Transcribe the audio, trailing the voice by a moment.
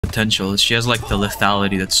potential. She has like the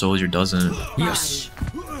lethality that Soldier doesn't. Yes.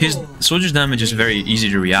 His Soldier's damage is very easy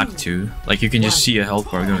to react to. Like you can just see a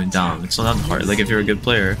health bar going down. It's not that hard. Like if you're a good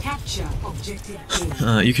player,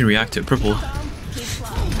 you can react to it. Purple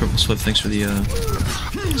Swift, thanks for the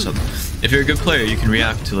sub. If you're a good player, you can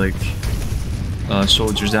react to like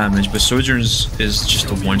Soldier's damage, but Soldier's is just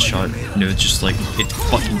a one shot. You know, it's just like it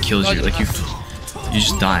fucking kills you. Like you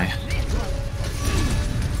just die.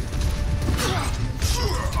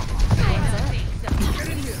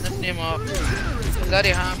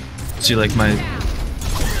 See, like my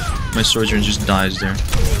Soldier just dies there.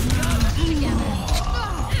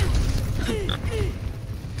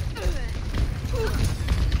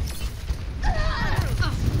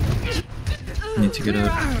 Need to get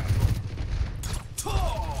out.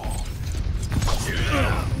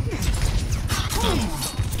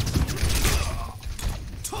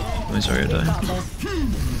 Oh, sorry, I died. Yeah.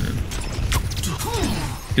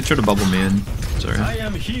 You could try to bubble me in. Sorry. I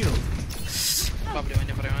am healed.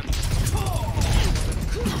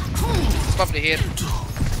 Probably here.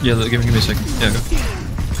 Yeah, give me a second. Yeah, go.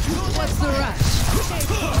 What's the rush?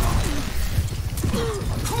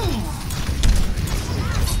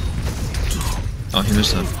 Oh, he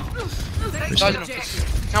missed that.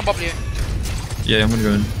 Can't bubble you. Yeah, I'm gonna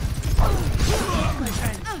go in.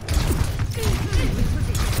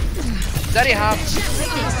 Daddy half.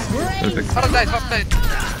 Half died.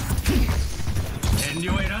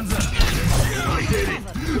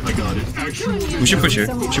 I got it. Actually, We should push here.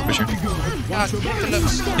 Yeah,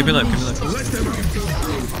 Give me life.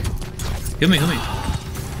 Heal me.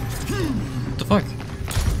 What the fuck?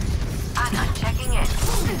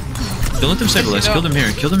 Don't let them stabilize. Kill them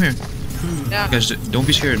here. yeah. Guys, don't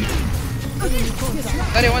be scared.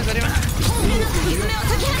 Daddy one. I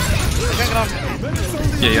can't get off.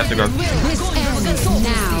 Yeah, you have to grab. This ends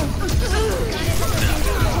now.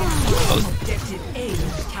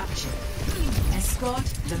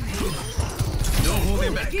 no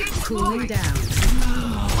holding back. Cooling down.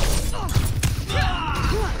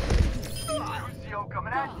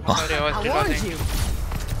 Sorry, I was recording.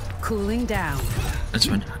 Cooling down. That's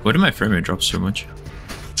fine. Why did my frame rate drop so much?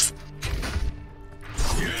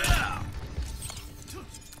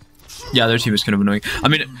 Yeah, their team is kind of annoying. I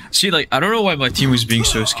mean, see, like, I don't know why my team was being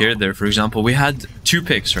so scared there. For example, we had 2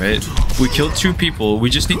 picks, right? We killed 2 people. We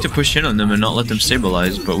just need to push in on them and not let them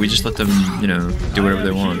stabilize, but we just let them, you know, do whatever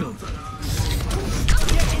they want.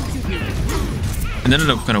 And then it ended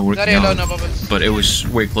up kind of working out, but it was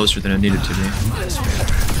way closer than it needed to be.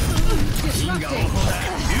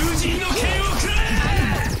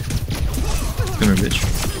 Come here, bitch.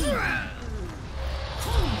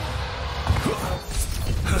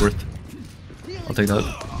 Worth. I'll take that.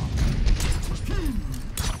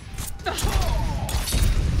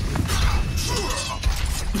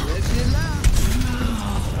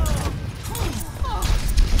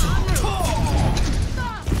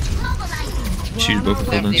 Shoot both the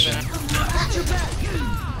cooldowns.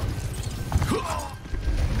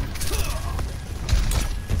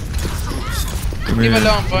 Leave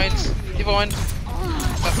alone points. Leave one.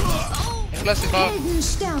 Plus it off.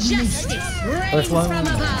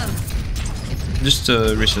 Just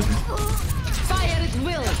reset me.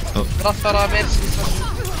 Oh.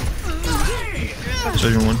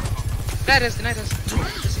 Soldier 1.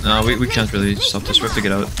 No, we can't really stop this. We have to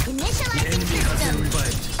get out.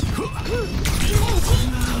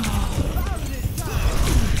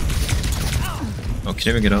 Oh, can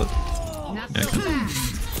you even get out? Yeah, I can.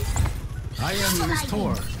 I am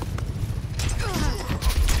restored.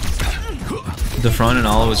 The front and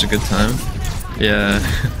all was a good time. Yeah.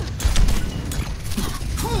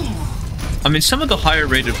 I mean, some of the higher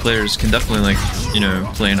rated players can definitely, like, you know,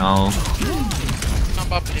 play an owl.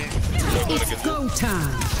 It's go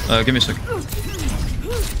time. Give me a sec.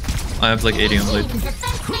 I have like 80 on blade.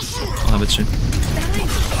 I'll have it soon.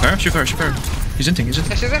 Fire, shoot fire. He's inting. She's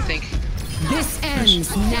inting. This ends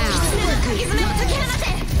now.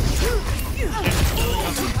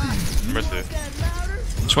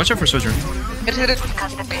 Just watch out for Soldier. Hit it.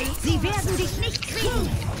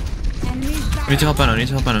 We need to help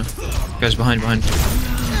Anna. Guys, behind.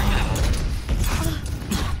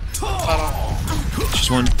 She's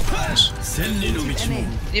 1. Nice.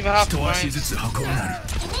 Leave a half point.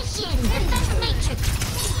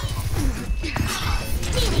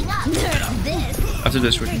 After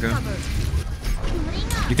this, we can go.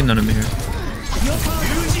 You can none of me here.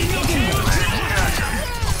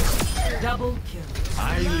 Double kill.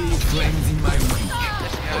 I leave flames in my wing.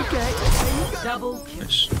 Okay. Double kill.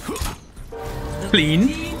 Nice. Clean.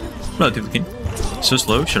 Relatively clean. So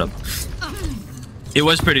slow. Shut up. It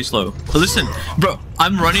was pretty slow. But listen, bro,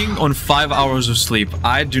 I'm running on 5 hours of sleep.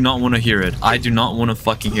 I do not want to hear it. I do not want to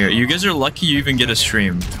fucking hear it. You guys are lucky you even get a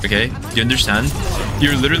stream, okay? Do you understand?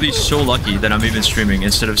 You're literally so lucky that I'm even streaming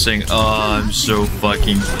instead of saying, oh, I'm so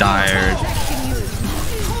fucking tired.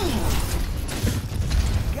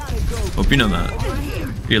 Hope you know that.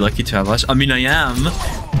 You're lucky to have us. I mean, I am,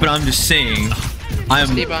 but I'm just saying,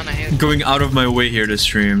 I'm going out of my way here to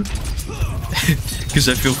stream. Because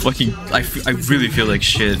I feel fucking... I really feel like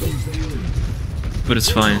shit. But it's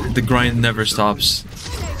fine. The grind never stops.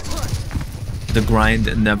 The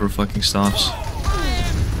grind never fucking stops.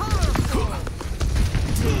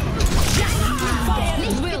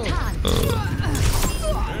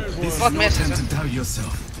 What messes?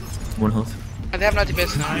 One health. They have not the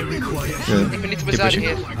best now. Yeah. We need to push out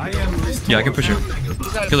here. Yeah, I can push her.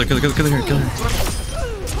 Kill her, kill her, kill her, kill her.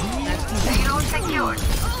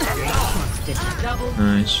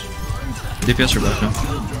 Nice. DPS her back now.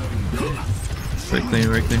 Right clean,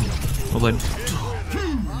 right clean. Well played.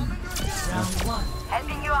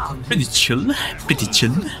 Pretty chill, pretty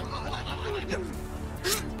chill.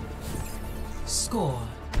 Score.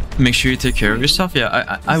 Make sure you take care of yourself.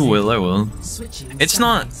 Yeah, I will. It's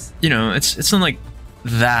not, you know, it's not like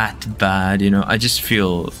that bad, you know. I just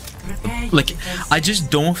feel like I just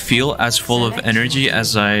don't feel as full of energy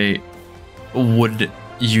as I would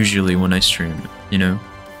usually when I stream, you know.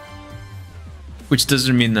 Which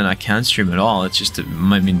doesn't mean that I can't stream at all. It's just, it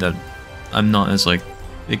might mean that I'm not as like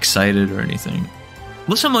excited or anything.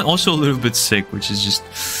 Plus, I'm like also a little bit sick, which is just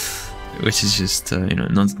you know,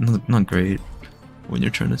 not great when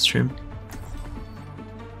you're trying to stream.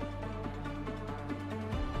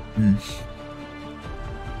 I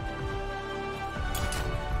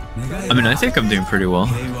mean, I think I'm doing pretty well.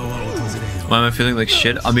 Why am I feeling like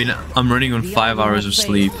shit? I mean, I'm running on 5 hours of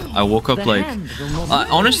sleep. I woke up like...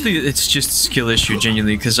 honestly, it's just a skill issue,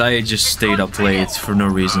 genuinely, because I just stayed up late for no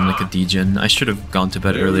reason, like a degen. I should have gone to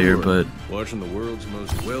bed earlier, but... I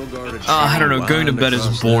don't know, going to bed is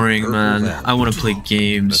boring, man. I want to play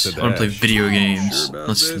games. I want to play video games,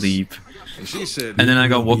 not sleep. And then I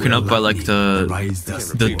got woken up by like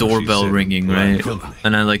the doorbell ringing, right?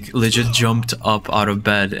 And I like legit jumped up out of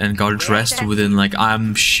bed and got dressed within like,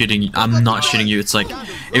 I'm not shitting you, it's like,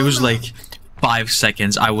 it was like 5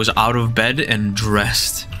 seconds. I was out of bed and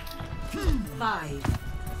dressed. 5,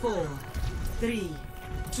 4, 3,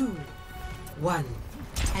 2, 1.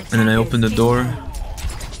 And then I opened the door.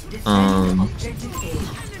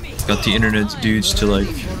 Got the internet dudes to like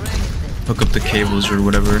hook up the cables or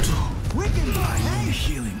whatever.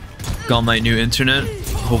 Got my new internet.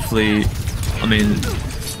 Hopefully, I mean,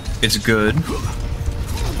 it's good.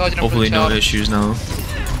 Hopefully no issues now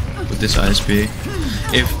with this ISP.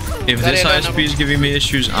 If this ISP is giving me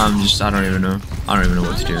issues, I don't even know. I don't even know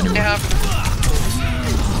what to do anymore.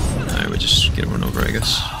 Alright, we'll just get one over, I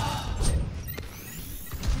guess.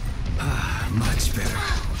 Much better.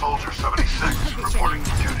 Soldier 76 reporting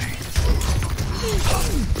for duty.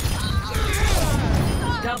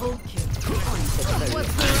 Double kill.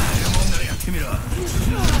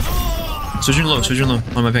 Sojourn low,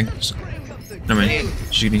 on my ping. Never mind,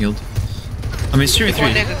 she's getting healed. I mean, it's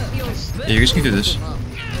 3v3. Yeah, you guys can do this.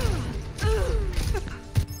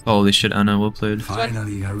 Holy shit, Anna, well played.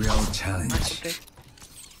 Finally, a real challenge.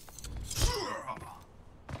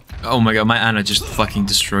 Oh my god, my Anna just fucking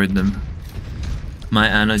destroyed them. My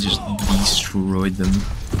Anna just destroyed them.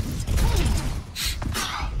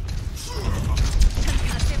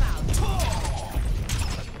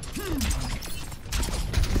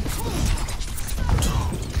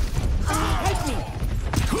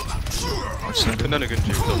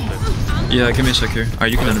 Yeah, give me a sec here.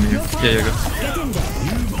 Alright, you can enemy here. Yeah, go.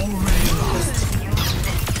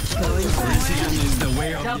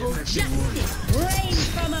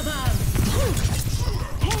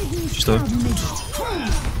 She's low.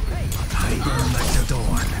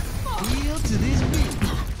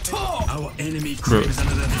 Our enemy Bro.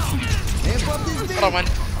 Oh man.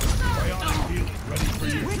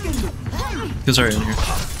 He's already in here.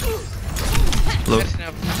 Low.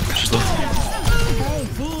 She's low.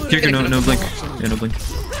 Here, no blink. Yeah, no blink.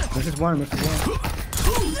 This is one.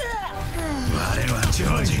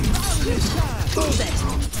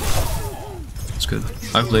 It's good.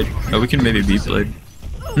 I've Blade. Oh, we can maybe beat Blade.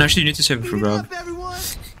 No, actually, you need to save it for grab.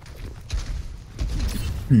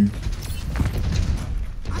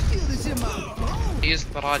 Use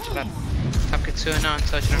the barrage back. Tapped to now and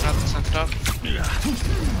searching around the center.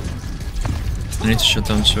 I need to shut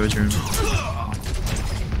down Sojourn.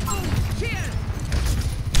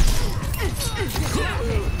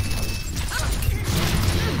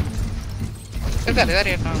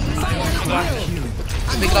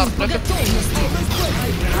 Big round, look at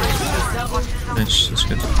Nice, that's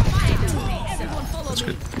good. That's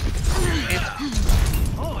good.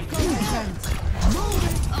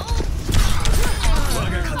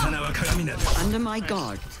 Under my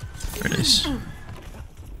guard. Very nice.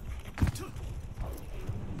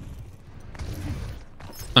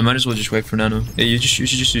 I might as well just wait for Nano. Yeah, you should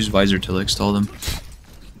just use Visor to like stall them.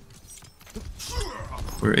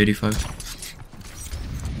 We're 85.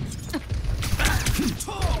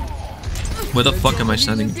 Where the fuck am I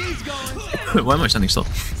standing? Why am I standing still?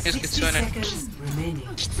 He's Kitsune.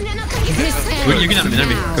 Wait, you can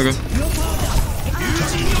enemy, Go, go.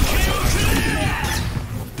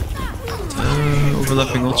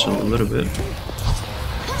 Overlapping also a little bit.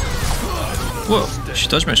 Whoa, she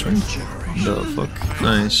touched my swing. The fuck?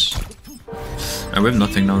 Nice. Alright, we have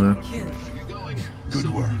nothing now though.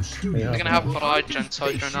 We're gonna have Barrage and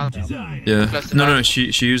Sojourn now. Yeah. No,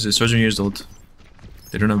 she used it. Sojourn used ult.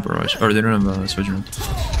 They don't have Barrage. Or they don't have Sojourn.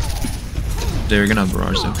 They're gonna have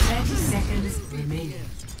Barrage though. 30 seconds remaining.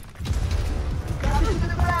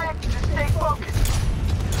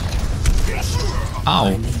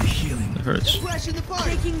 Ow. That hurts.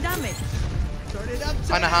 Taking damage.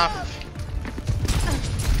 1.5.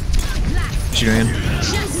 She going in. 10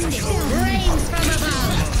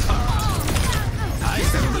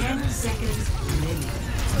 seconds remaining.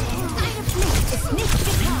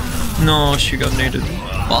 No, she got naded.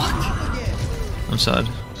 Fuck. I'm sad.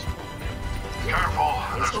 Careful,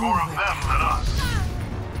 there's more of them than us.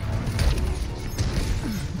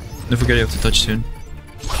 Don't forget you have to touch soon.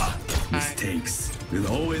 Mistakes will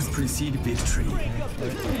always precede victory.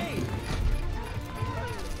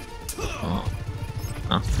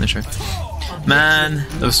 Oh, nice try. Man,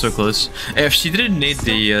 that was so close. If she didn't nade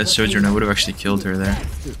the Sojourn, I would have actually killed her there.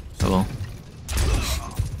 Oh well.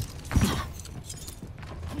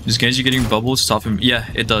 Is Genji getting bubbles stop him? Yeah,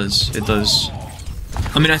 it does. It does.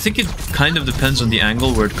 I mean, I think it kind of depends on the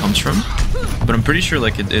angle where it comes from, but I'm pretty sure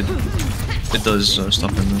like it does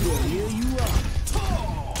stop him though.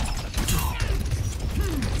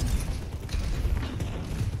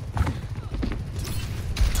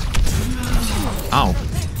 Ow.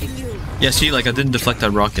 Yeah, see, like I didn't deflect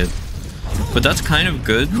that rocket, but that's kind of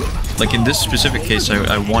good. Like in this specific case,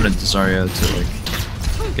 I wanted Zarya to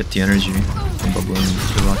like get the energy from bubbling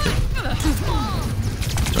the rocket.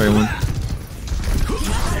 Zarya won.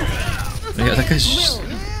 Yeah, that guy's just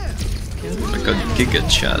like a giga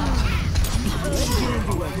chat.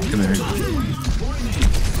 Come here.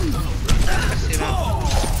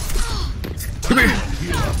 Come here.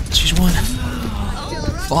 She's won.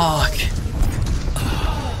 Fuck.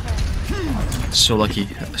 So lucky.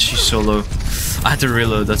 She's so low. I had to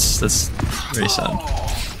reload. That's very sad.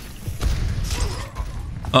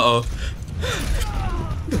 Uh-oh.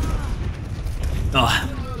 Ah.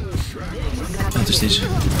 I have to sneeze.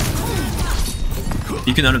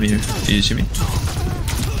 You can enemy here. Do you see me?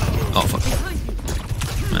 Oh fuck.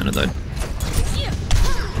 Man, I died.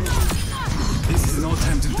 This is no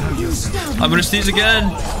time to doubt yourself. I'm gonna sneeze again!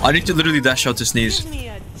 I need to literally dash out to sneeze.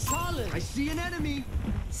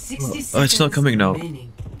 Oh, it's not coming now.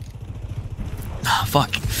 Ah, fuck.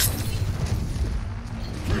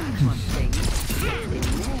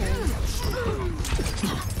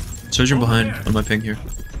 Surgeon behind on my ping here.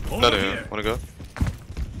 No, wanna go?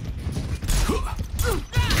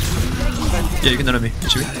 Yeah, you can nano me. You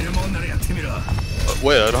see me?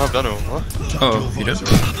 Wait, I don't have nano. What? Oh, you don't?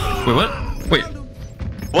 Wait, what? Wait,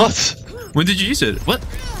 What? when did you use it? What?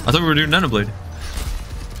 I thought we were doing nano blade.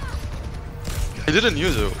 I didn't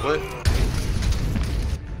use it. What?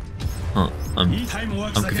 Huh, I'm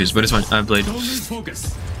confused, but it's fine. I have blade.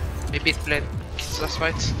 We beat Blade. Last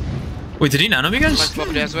fight. Wait, did he nano me, Fight guys?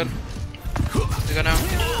 properly as well. You go now.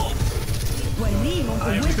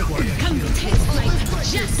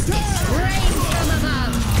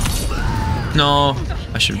 No,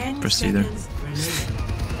 I should press T there.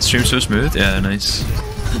 Stream so smooth? Yeah, nice.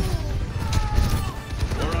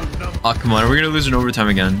 Oh, come on, are we gonna lose in overtime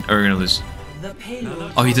again? Or are we gonna lose?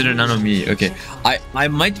 Oh, he did it nano me. Okay. I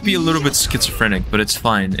might be a little bit schizophrenic, but it's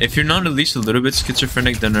fine. If you're not at least a little bit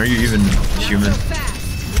schizophrenic, then are you even human?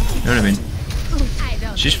 You know what I mean?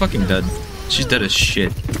 She's fucking dead. She's dead as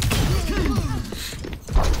shit.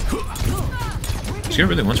 This guy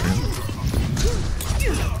really wants me.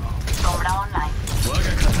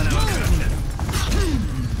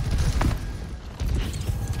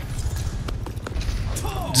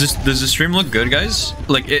 Does the stream look good, guys?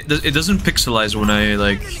 Like it doesn't pixelize when I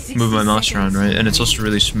like move my mouse around, right? And it's also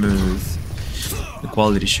really smooth. The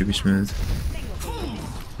quality should be smooth.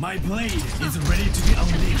 My blade is ready to be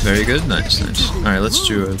unleashed. Very good, nice. All right, let's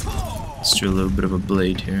do it. Let's do a little bit of a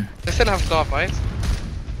blade here. They still have golf, right?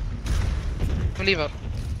 We'll leave out.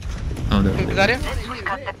 Oh, there. Is that it?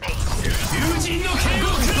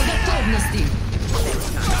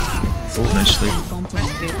 Oh, nicely.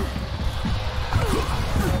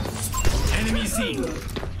 Enemy seen.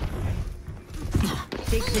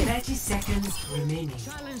 30 seconds remaining.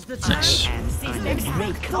 Nice.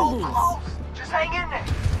 Just hang in there.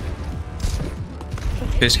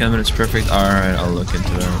 Face cam minutes perfect. Alright, I'll look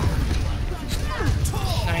into that.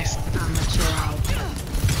 Nice.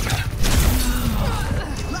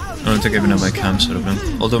 I don't think I even have my cam set up now.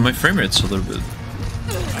 Although my frame rate's a little bit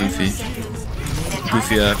goofy.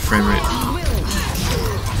 Goofy frame rate.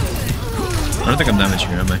 I don't think I'm damaging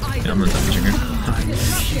her, am I? Yeah, I'm not damaging her.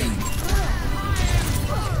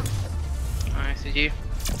 Nice, GG.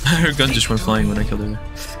 Her gun just went flying when I killed her.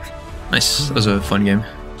 Nice. That was a fun game.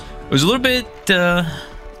 It was a little bit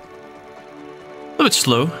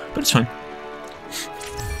slow, but it's fine.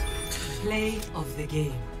 Play of the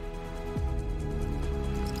game.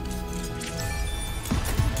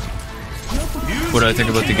 What do I think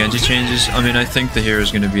about the Genji changes? I mean, I think the hero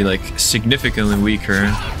is going to be like significantly weaker.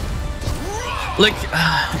 Like,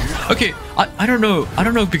 okay, I don't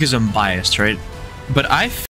know because I'm biased, right? But I